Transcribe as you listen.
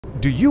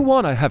Do you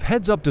want to have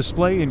heads-up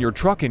display in your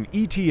truck in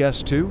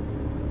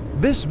ETS2?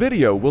 This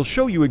video will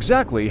show you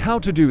exactly how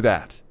to do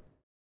that.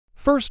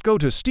 First, go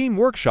to Steam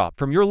Workshop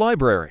from your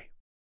library.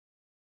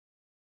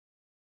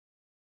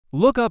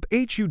 Look up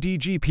HUD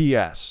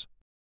GPS.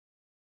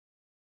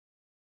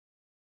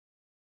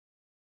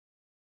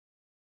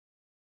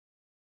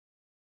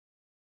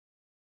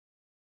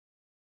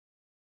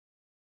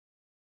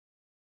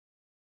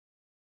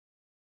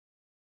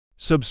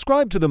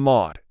 Subscribe to the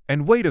mod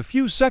and wait a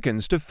few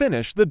seconds to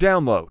finish the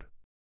download.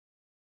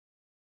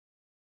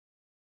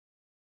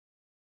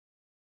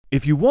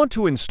 If you want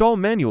to install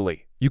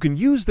manually, you can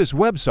use this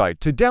website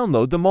to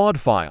download the mod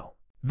file.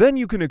 Then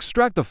you can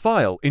extract the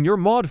file in your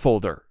mod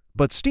folder,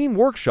 but Steam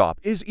Workshop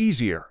is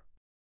easier.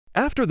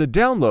 After the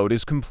download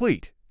is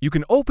complete, you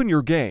can open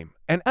your game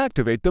and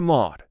activate the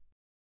mod.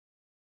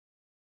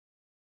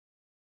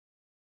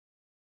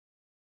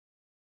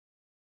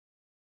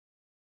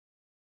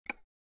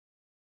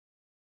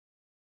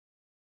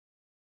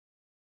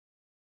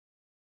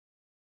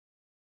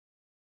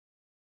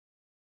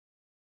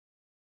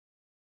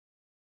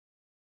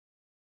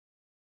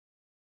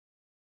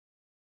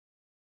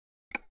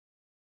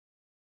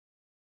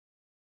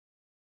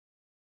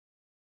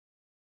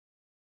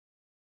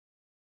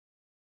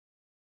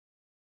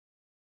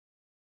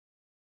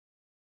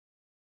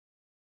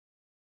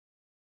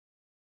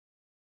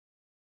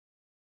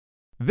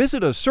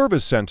 Visit a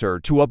service center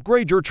to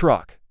upgrade your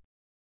truck.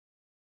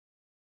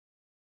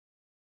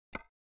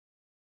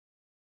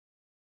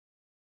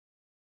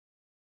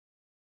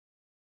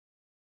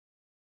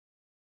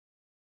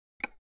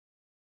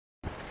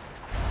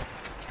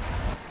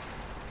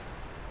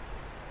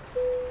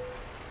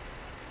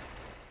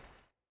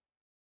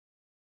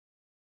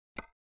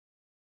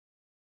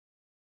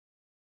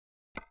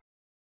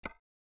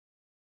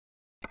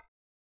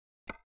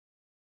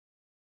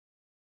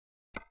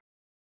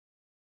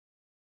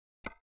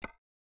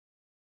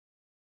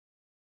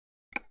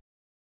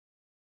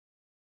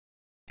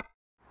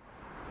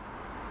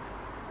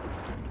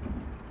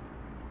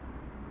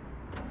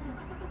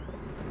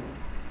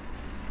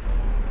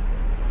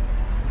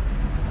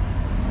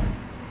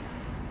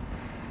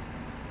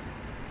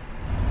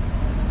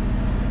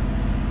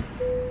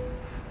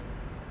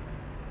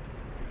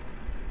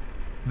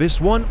 This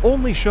one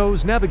only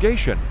shows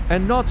navigation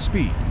and not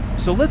speed,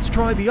 so let's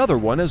try the other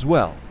one as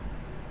well.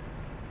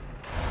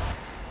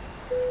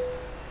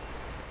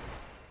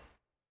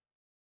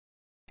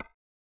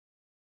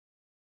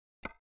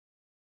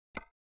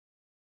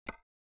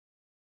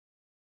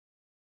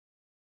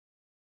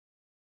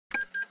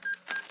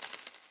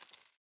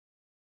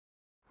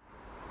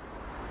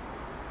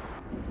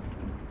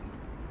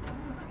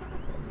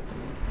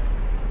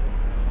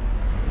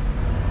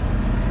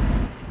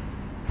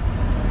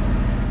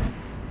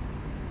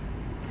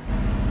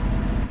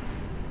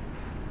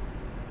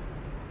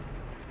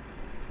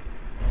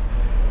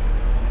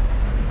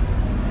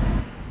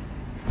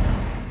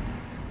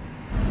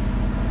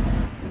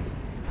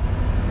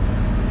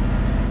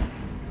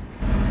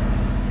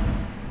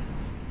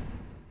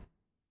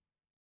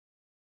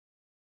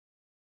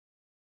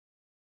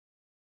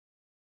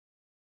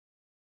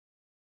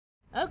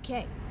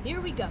 Okay, here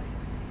we go.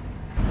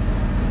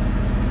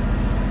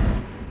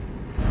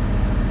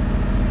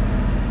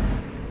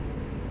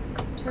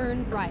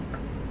 Turn right.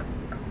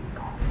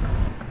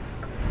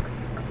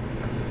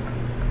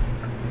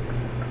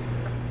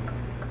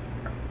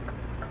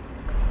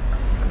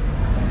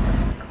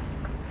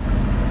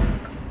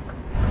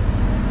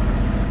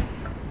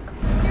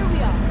 Here we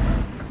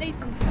are, safe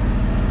and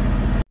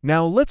sound.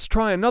 Now let's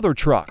try another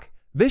truck.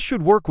 This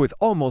should work with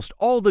almost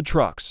all the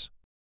trucks.